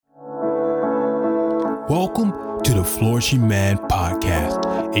Welcome to the Flourishing Man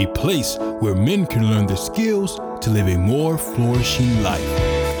podcast, a place where men can learn the skills to live a more flourishing life.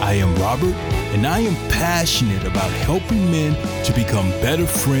 I am Robert, and I am passionate about helping men to become better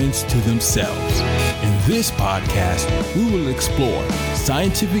friends to themselves. In this podcast, we will explore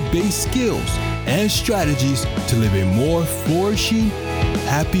scientific-based skills and strategies to live a more flourishing,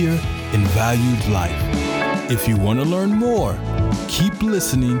 happier, and valued life. If you want to learn more, keep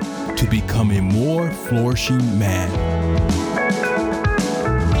listening to become a more flourishing man.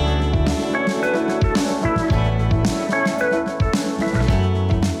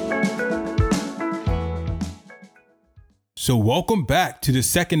 So welcome back to the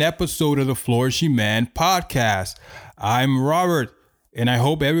second episode of the Flourishing Man podcast. I'm Robert, and I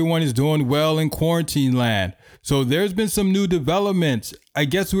hope everyone is doing well in quarantine land. So there's been some new developments. I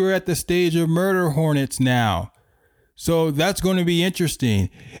guess we're at the stage of murder hornets now. So that's going to be interesting.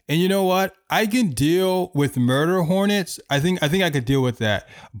 And you know what? I can deal with murder hornets. I think I could deal with that.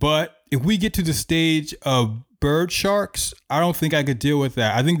 But if we get to the stage of bird sharks, I don't think I could deal with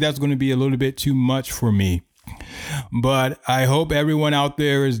that. I think that's going to be a little bit too much for me. But I hope everyone out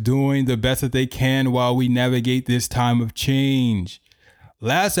there is doing the best that they can while we navigate this time of change.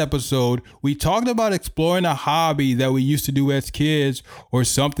 Last episode, we talked about exploring a hobby that we used to do as kids or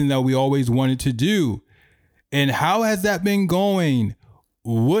something that we always wanted to do. And how has that been going?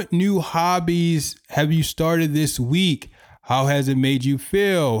 What new hobbies have you started this week? How has it made you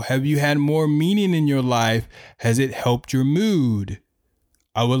feel? Have you had more meaning in your life? Has it helped your mood?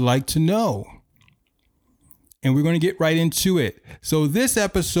 I would like to know. And we're going to get right into it. So this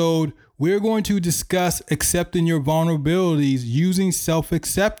episode, we're going to discuss accepting your vulnerabilities using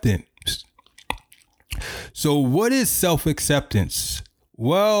self-acceptance. So what is self-acceptance?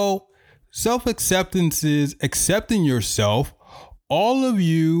 Well, self-acceptance is accepting yourself, all of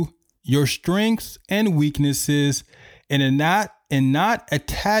you, your strengths and weaknesses, and not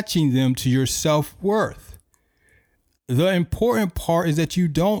attaching them to your self-worth. The important part is that you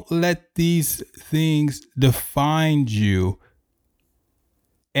don't let these things define you.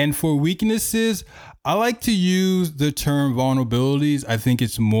 And for weaknesses, I like to use the term vulnerabilities. I think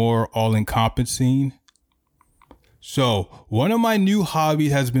it's more all-encompassing. So one of my new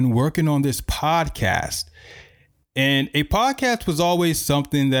hobbies has been working on this podcast. And a podcast was always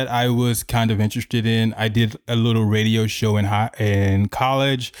something that I was kind of interested in. I did a little radio show in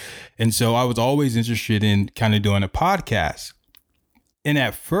college. And so I was always interested in kind of doing a podcast. And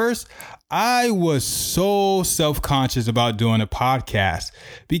at first, I was so self-conscious about doing a podcast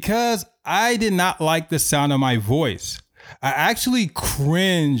because I did not like the sound of my voice. I actually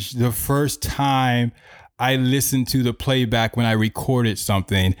cringed the first time I listened to the playback when I recorded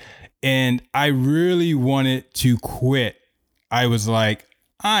something, and I really wanted to quit. I was like,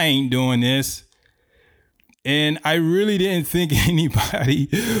 I ain't doing this. And I really didn't think anybody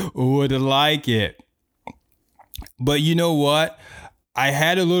would like it. But you know what? I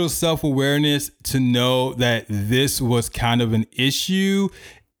had a little self-awareness to know that this was kind of an issue,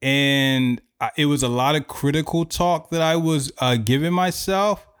 and it was a lot of critical talk that I was giving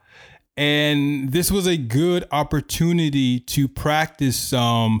myself. And this was a good opportunity to practice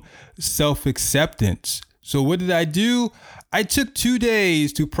some self-acceptance. So what did I do? I took 2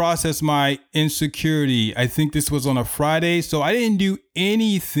 days to process my insecurity. I think this was on a Friday, so I didn't do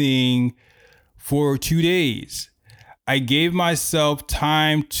anything for 2 days. I gave myself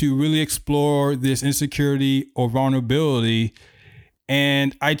time to really explore this insecurity or vulnerability.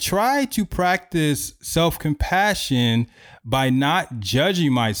 And I tried to practice self-compassion by not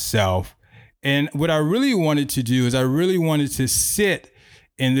judging myself. And what I really wanted to do is I really wanted to sit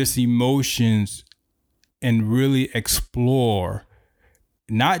in this emotions and really explore,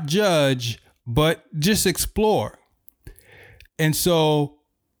 not judge, but just explore. And so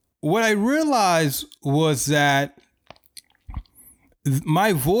what I realized was that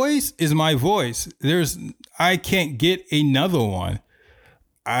my voice is my voice. I can't get another one.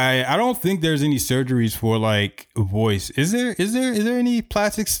 I don't think there's any surgeries for like voice. Is there any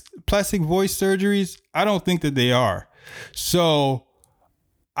plastic voice surgeries? I don't think that they are. So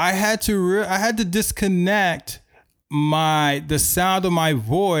I had to disconnect the sound of my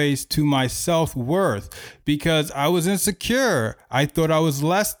voice to my self-worth because I was insecure. I thought I was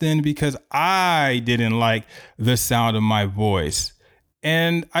less than because I didn't like the sound of my voice.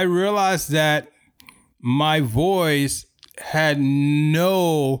 And I realized that my voice had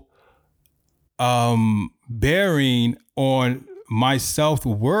no bearing on my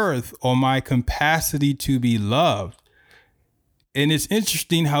self-worth or my capacity to be loved. And it's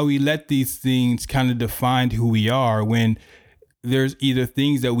interesting how we let these things kind of define who we are when there's either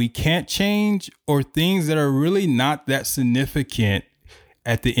things that we can't change or things that are really not that significant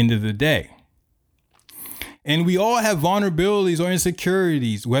at the end of the day. And we all have vulnerabilities or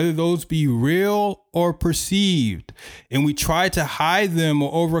insecurities, whether those be real or perceived. And we try to hide them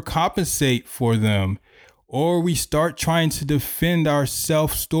or overcompensate for them. Or we start trying to defend our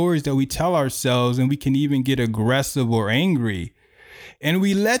self-stories that we tell ourselves, and we can even get aggressive or angry. And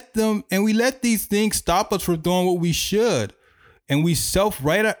we let these things stop us from doing what we should. And we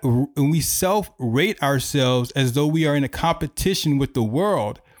self-rate ourselves as though we are in a competition with the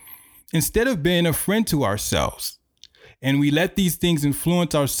world, instead of being a friend to ourselves. And we let these things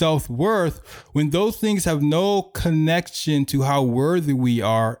influence our self-worth when those things have no connection to how worthy we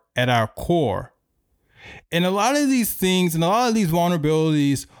are at our core. And a lot of these things and a lot of these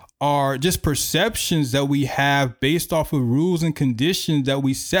vulnerabilities are just perceptions that we have based off of rules and conditions that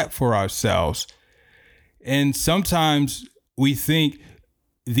we set for ourselves. And sometimes we think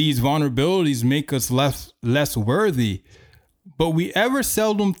these vulnerabilities make us less worthy, but we ever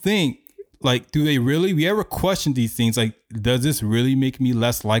seldom think, like, do they really? We ever question these things? Like, does this really make me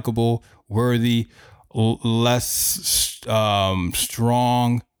less likable, worthy, less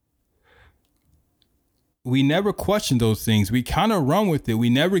strong? We never question those things. We kind of run with it.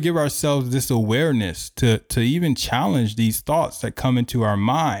 We never give ourselves this awareness to even challenge these thoughts that come into our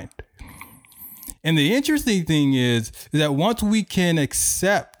mind. And the interesting thing is that once we can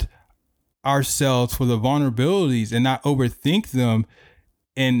accept ourselves for the vulnerabilities and not overthink them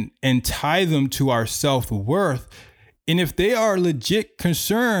and tie them to our self-worth, and if they are legit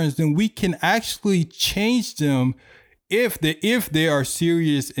concerns, then we can actually change them if they are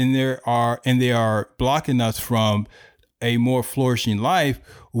serious and they are blocking us from a more flourishing life.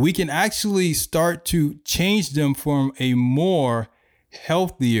 We can actually start to change them from a more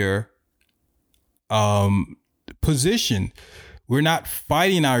healthier position. We're not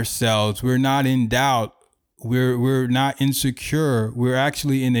fighting ourselves. We're not in doubt. We're not insecure. We're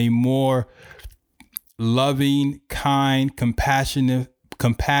actually in a more loving, kind, compassionate,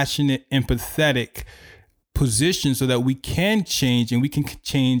 empathetic position so that we can change and we can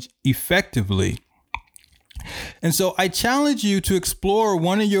change effectively. And so I challenge you to explore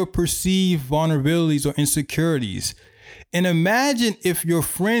one of your perceived vulnerabilities or insecurities. And imagine if your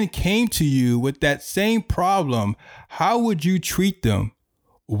friend came to you with that same problem, how would you treat them?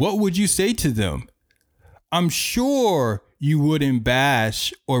 What would you say to them? I'm sure you wouldn't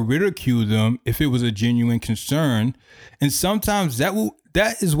bash or ridicule them if it was a genuine concern. And sometimes that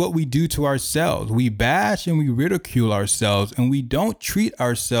is what we do to ourselves. We bash and we ridicule ourselves, and we don't treat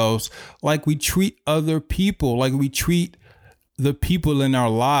ourselves like we treat other people, like we treat the people in our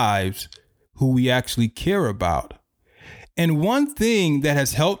lives who we actually care about. And one thing that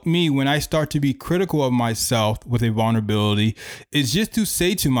has helped me when I start to be critical of myself with a vulnerability is just to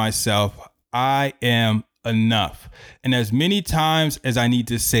say to myself, I am enough. And as many times as I need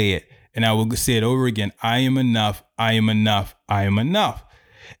to say it, and I will say it over again, I am enough, I am enough, I am enough.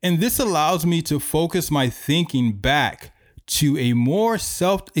 And this allows me to focus my thinking back to a more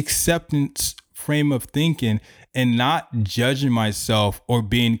self-acceptance frame of thinking and not judging myself or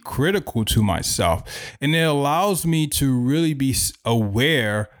being critical to myself. And it allows me to really be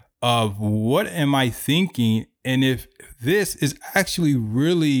aware of what am I thinking, and if this is actually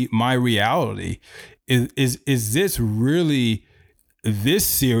really my reality. Is this really this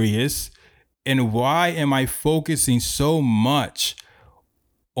serious? And why am I focusing so much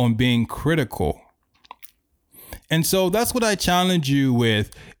on being critical? And so that's what I challenge you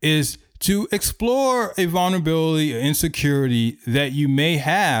with, is to explore a vulnerability or insecurity that you may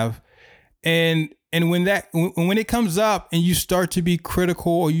have. And when it comes up and you start to be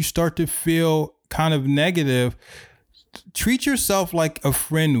critical or you start to feel kind of negative, treat yourself like a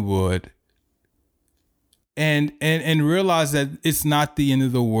friend would. And realize that it's not the end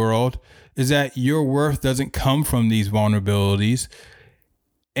of the world, is that your worth doesn't come from these vulnerabilities,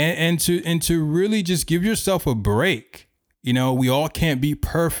 and to really just give yourself a break. You know, we all can't be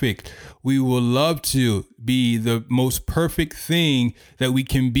perfect. We will love to be the most perfect thing that we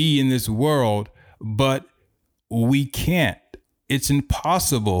can be in this world, but we can't. It's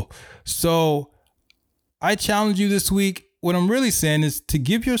impossible. So I challenge you this week. What I'm really saying is to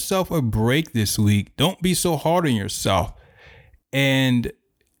give yourself a break this week. Don't be so hard on yourself. And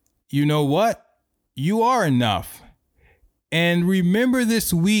you know what? You are enough. And remember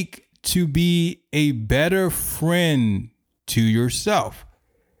this week to be a better friend to yourself.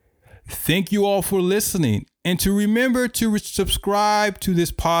 Thank you all for listening. And to remember to subscribe to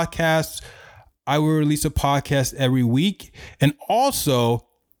this podcast. I will release a podcast every week. And also,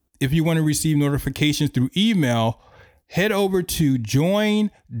 if you want to receive notifications through email, head over to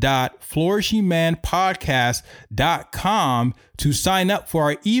join.flourishingmanpodcast.com to sign up for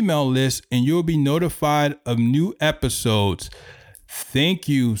our email list, and you'll be notified of new episodes. Thank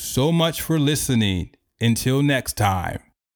you so much for listening. Until next time.